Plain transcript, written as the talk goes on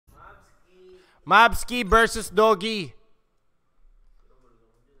MAVSYYY versus Dogie.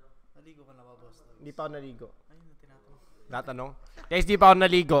 Naligo ka na ba, boss? Hindi pa ako naligo. Ayun, tinatanong. Natanong? Guys, di pa ako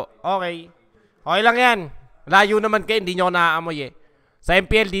naligo. Okay. Okay lang yan. Layo naman kayo, hindi nyo ako naaamoy eh. Sa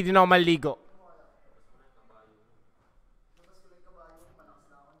MPL, di din ako maligo.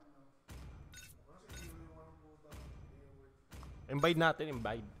 Invite natin,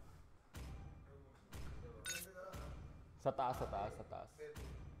 invite. Sa taas, sa taas, sa taas.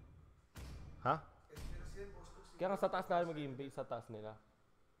 Ha? Kaya nga sa taas na mag-invade, sa taas nila.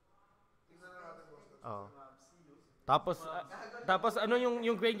 Oo. Tapos ano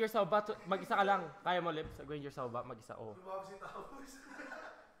yung Granger Sauba, mag-isa ka lang. Kaya mo, Lips, sa Granger Sauba, mag-isa. Oh.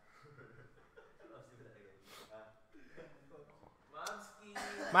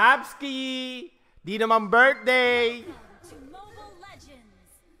 MAVSYYY! Di naman birthday!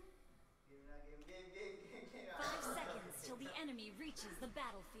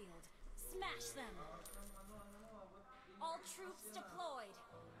 Smash them. All troops deployed.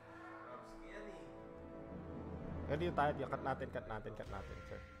 Ganito tayo, cut natin, sir.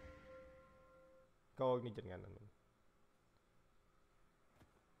 Ikaw huwag ni dyan nga naman.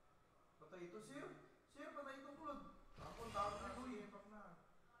 Patay ito, sir. Sir, patay itong kulod. Ako, tawag na ito, impact na.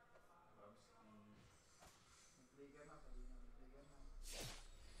 Play ka na.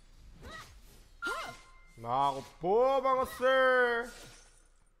 Naku po, mga sir!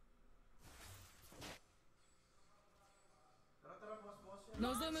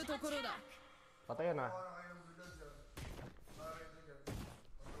 Patay na.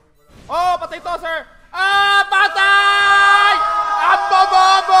 Oh, patay to, sir! Ah, patay! Ang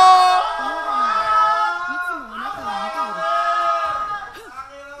bobobo!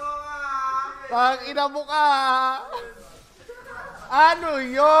 Tangina mo ka! Ano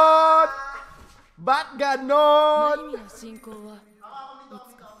yun? Ba't ganon?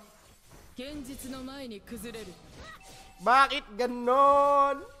 Bakit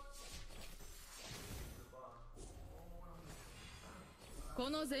ganon?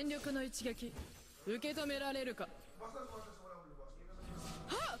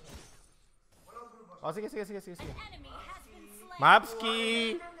 Oh, sige.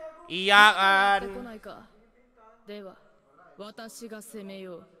 MAVSYYY! Iyakan!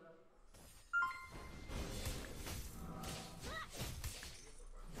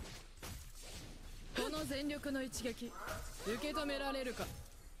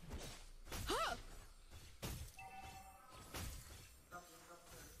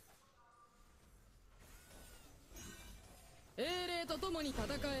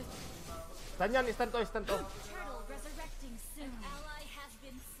 Saan yan? Istan to.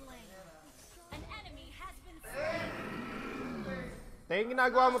 Teng,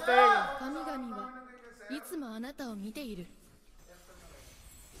 ginagawa mo, Teng.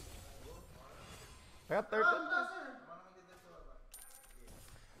 Kaya turtle.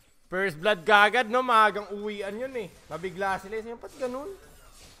 First blood kagad, no? Maagang uwian yun eh. Mabigla sila. Sa'yo, ba't ganun?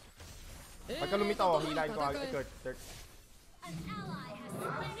 Pagka lumitaw, hilahin ko agad. Turtle.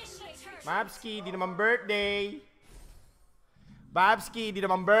 MAVSYYY, di naman birthday. MAVSYYY, di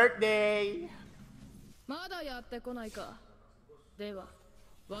naman birthday.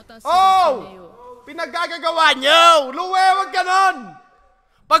 Oh! Pinaggagawa nyo! Luwe, wag ganon!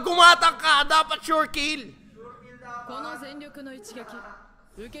 Pag umatang ka, dapat sure kill. Patay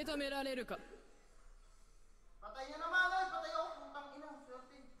niya naman, patay ako, putang ina,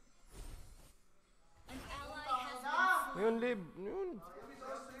 swerte. Yun, Lib. Yun.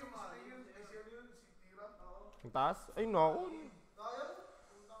 Ang taas? Ay, no.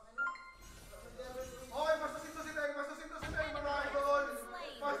 Okay, basta sinto si Teng, mga idol.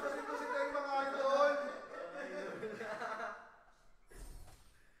 Basta sinto si Teng, mga idol.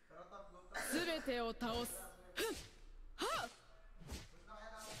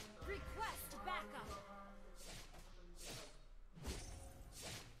 Request backup.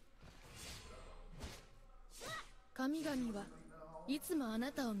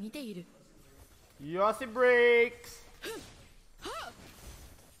 Yossi breaks.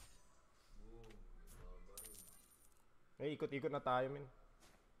 Ay, ikot-ikot na tayo, men.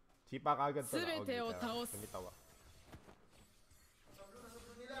 Sipa kagad to. Lumitawa.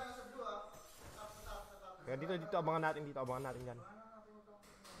 Kaya dito, abangan natin dyan.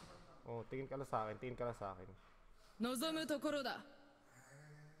 Oh, tingin ka lang sa akin.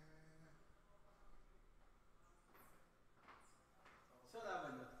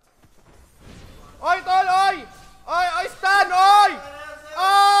 Oy, tol, oy! Oy, stan, oy!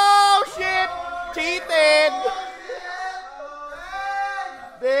 Oh, shit! Cheated!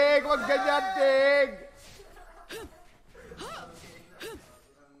 Dig, wag ganyan, dig!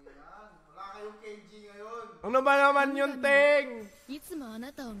 Wala kayong Ano ba naman yun, Teng? いつもあ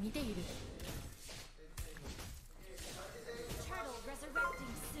なたを見ている Turtle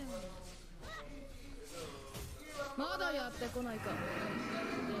resurrecting soon. まだやってこないかで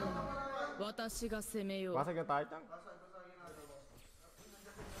は私が攻めよう Basag na tayo, Tang.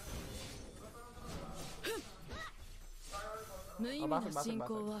 無意味な進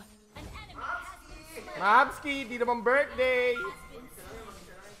行は An enemy has been slain. Mavsky, di naman birthday.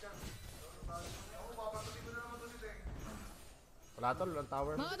 Wala tol, walang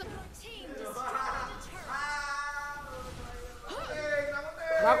tower. まだ Your team destroyed the turret.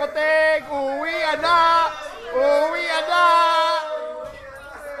 Nako, Teng! Uwi, anak! Uwi, anak!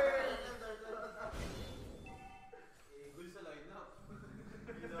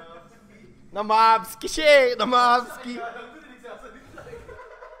 Na-Mavsky siya eh! Na-Mavsky!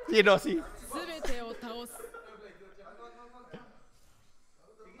 Sino si? 全てを倒す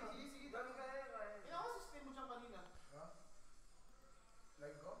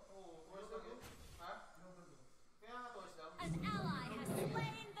An ally has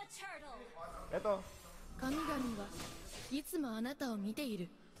slain the turtle. Eto. 神々はいつもあなたを見ている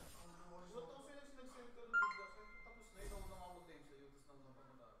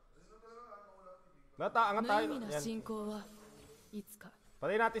Angat 無 tayo. 意味な Yan. 進行はいつか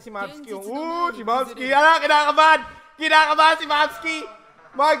Patay natin si Mavsky. Yan, Si Mavsky! Ala, kinakabahan! Kinakabahan si Mavsky!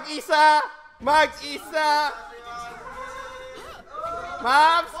 Mag-isa! Mag-isa!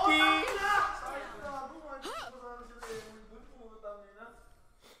 Mavsky!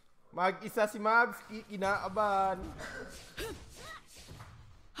 Mag-isa si Mavsky. Kinakabahan.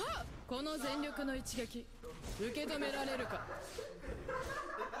 この全力の一撃受け止められるか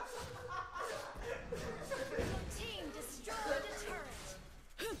Your team destroyed a turret.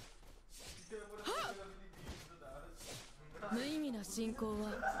 無意味な進行は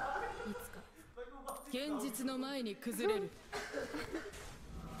いつか現実の前に崩れる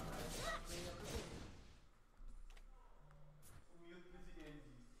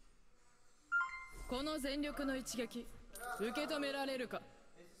この全力の一撃受け止められるか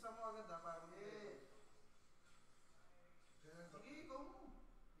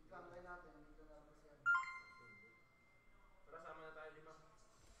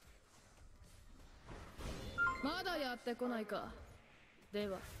まだやってこないかで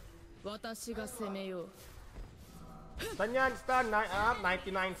は私が攻めよう Stan yan, Stan.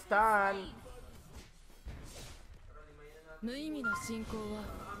 99 Stan. 無意味な進行は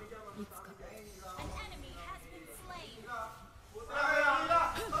いつか An enemy has been slain.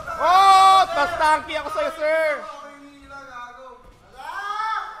 Oh! Tas tanky ako sa'yo, sir!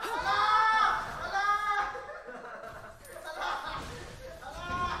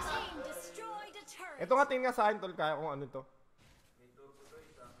 Team destroyed a turret. Ito nga, tingin nga sa akin, tol. Kaya kung ano to.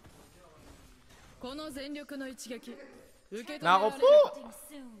 この全力の一撃受け止め Nako られる po! Resurrecting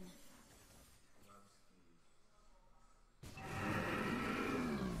soon.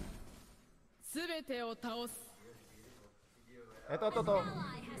 すべてを倒す Ito. Ally has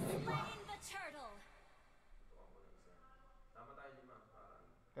slain the turtle.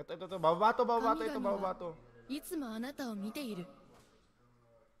 Ito. Bababa to. Bababa to. いつもあなたを見ている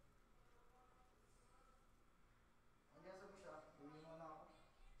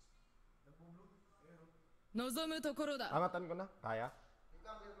望むところだ Angatan ko na. Kaya?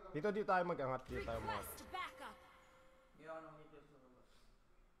 Dito tayo mag-angat. Dito tayo mag-angat. Request backup.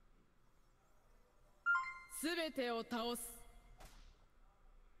 すべてを倒す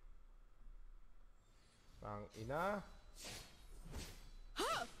Ang ina.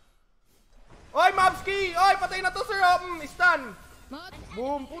 Oy, Mavsky! Oy, patay na to, sir! Stun! ま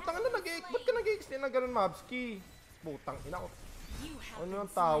Boom! Putang ina, ba't ka nag-extend na ganun, Mavsky? Putang ina ko. You have Ano been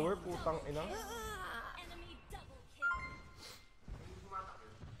yung tower? slain. Putang ina. Enemy double kill.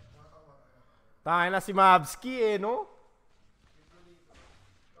 Tayo na si Mavsky eh, no?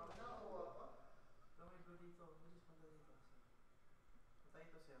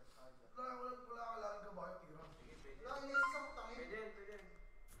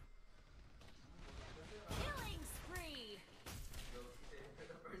 Killing spree.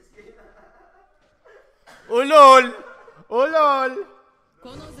 Ulol! Ulol!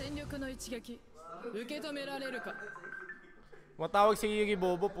 この全力の一撃受け止められるか Matawag si Yugi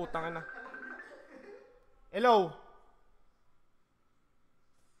Bobo, putang ina. Hello?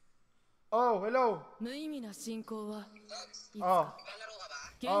 Oh, hello? 無意味な進行はいつ Oh. か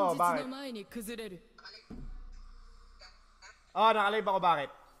現 Oh, 実 bakit? の前に崩れる Oh, nakalive ako, bakit?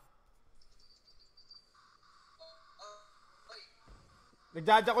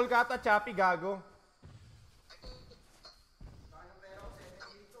 Nagjajakol ka ata, Chappy, gago.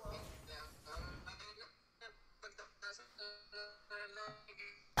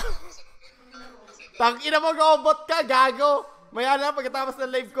 Tangina mo, robot ka, gago. Maya na pagkatapos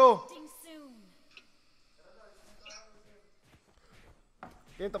ng live ko. Acting soon.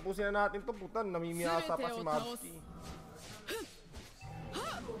 Okay, tapusin na natin to, putan. Namimiyasa pa si MAVSYYY.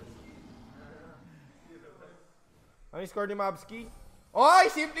 Ano yung score ni MAVSYYY? Oy!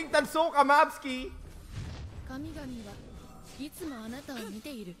 Simpleng tanso ka, MAVSYYY! 神々はいつもあなたを見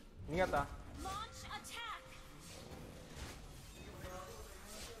ている。 Ingat ah. Launch attack.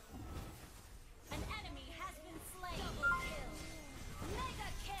 An enemy has been slain. Double kill.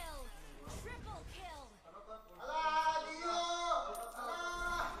 Mega kill. Triple kill. Ala! Dio!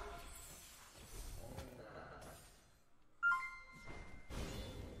 Ala!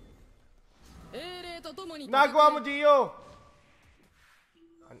 Nagawa mo, Gio!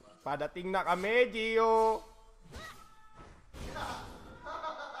 Padating na kami, Gio!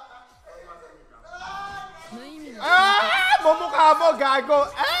 Ah! Mumukha mo, gago!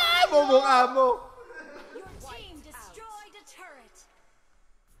 Ah! Mumukha mo! Your team destroyed a turret.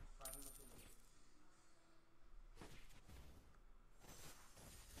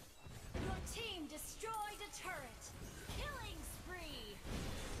 Your team destroyed a turret. Killing spree.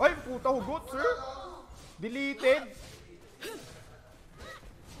 Ay, puta hugot, sir! Deleted!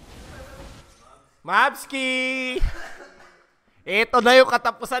 MAVSYYY! Ito na yung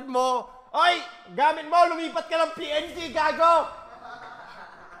katapusan mo! Oy! Gamit mo! Lumipat ka ng PNG, gago!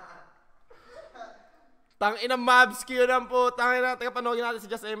 Tangina MAVSYYY yun ang po. Tangina, taga panoorin natin si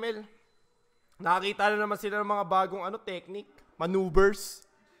Just ML. Nakakita na naman sila ng mga bagong technique. Maneuvers.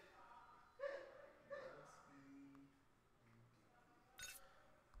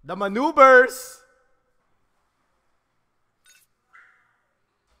 The maneuvers!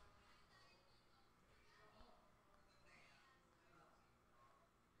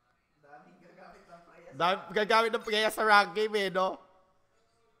 Gagamit ng Freya sa rank game eh, no?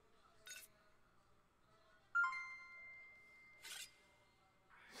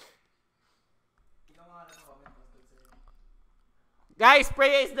 Guys,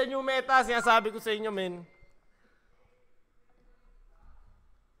 Freya is the new meta. Sinasabi ko sa inyo, men.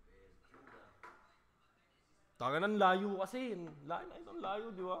 Taka ng layo kasi. Layo na itong layo,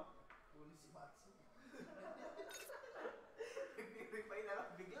 di ba?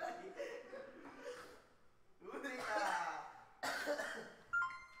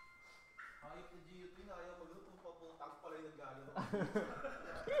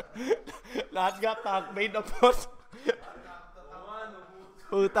 Lahat nga tank made na po.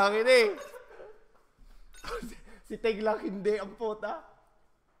 Putang ina eh. Si Teg lang hindi ang puta.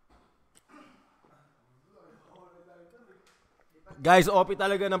 Guys, OP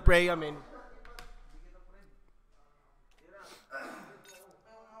talaga ng Freya, men.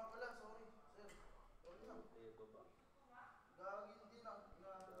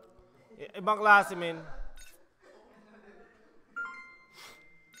 Ibang klase, men.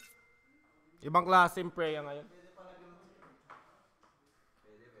 Ibang klase yung Freya ngayon.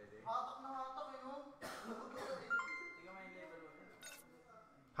 Hatak na hatak eh, no?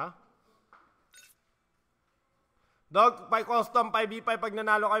 Ha? Dog, by custom 5v5 pag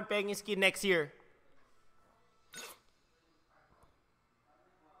nanalo kayong pengi skin next year.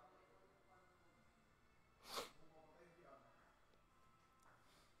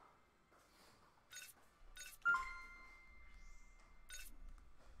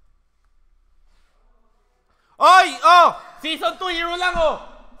 Oy! Oh! Season 2 hero lang oh!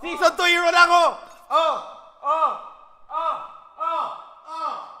 Season 2 hero lang oh! Oh! Oh! Oh! Oh! Oh!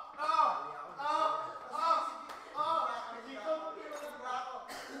 Oh!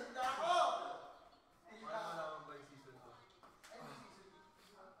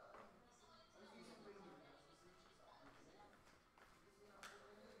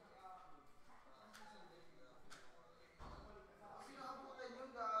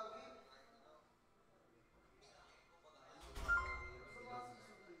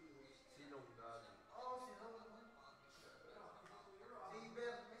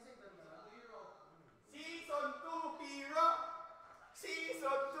 Season 2 hero!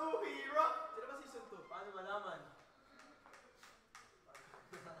 Season 2 hero! Sino ba season 2? Paano malaman?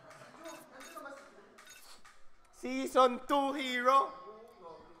 Season 2 hero!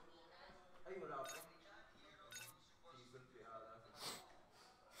 Ay, wala pa. Season 3 ata.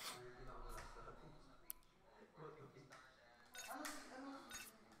 Hindi na ako nasa.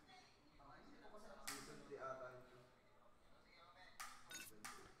 Season 3 ata ito.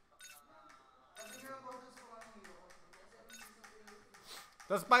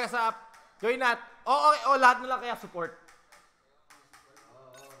 Tapos pag sa join nat. Oh, lahat na lang kaya support.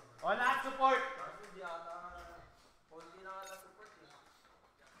 Oh, lahat support. Kasi hindi ata. Konti na ata support eh.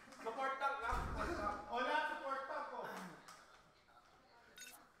 Support lang.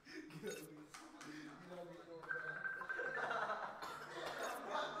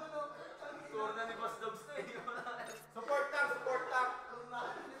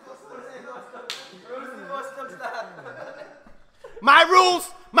 My rules!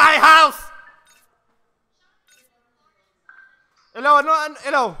 My house! Hello,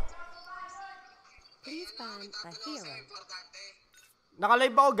 hello? Please ban a hero.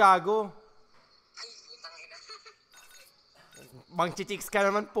 Nakalive ako, gago. Bang chichiks ka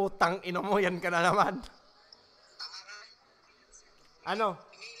naman, putang ino mo, yan ka na naman. Ano?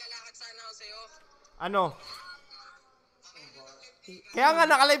 Ano? Kaya nga,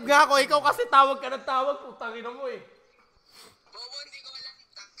 nakalive nga ako. Ikaw kasi tawag ka ng tawag, putang ino mo eh.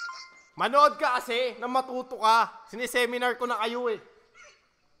 Manood ka kasi, na matuto ka. Siniseminar ko na kayo eh.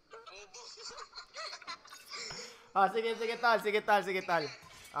 Sige tal.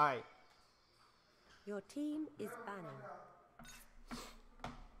 Alright. Your team is banning.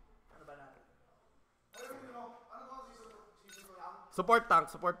 Support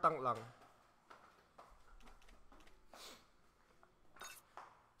tank lang.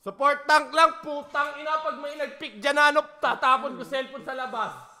 Support tank lang, putang ina. Pag may nag-pick dyan na ano, tatapon ko cellphone sa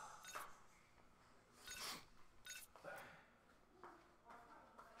labas.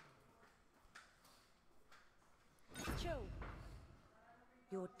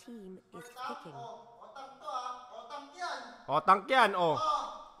 Your team is picking. Tank yan, Tank yan,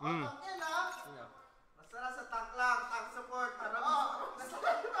 Basta nasa tank lang, tank support. Nasa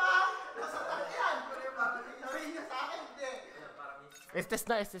tank ba? Nasa tank yan. Sabihin niya sa akin, hindi. Estes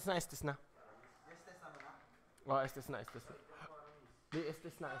na. Yes, test naman na. Estes na. Di,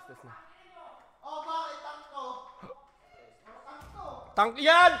 estes na. Bakit tank to? Tank to. Tank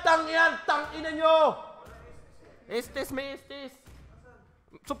yan! Tank ina nyo! Estes, may estes.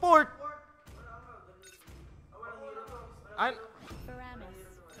 Support!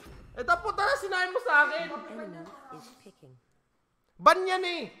 Ito po, tara, sinahin mo sa akin. Enemy is picking. Ban yan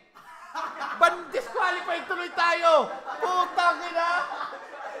eh! Disqualified tuloy tayo! Putang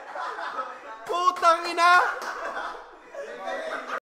ina!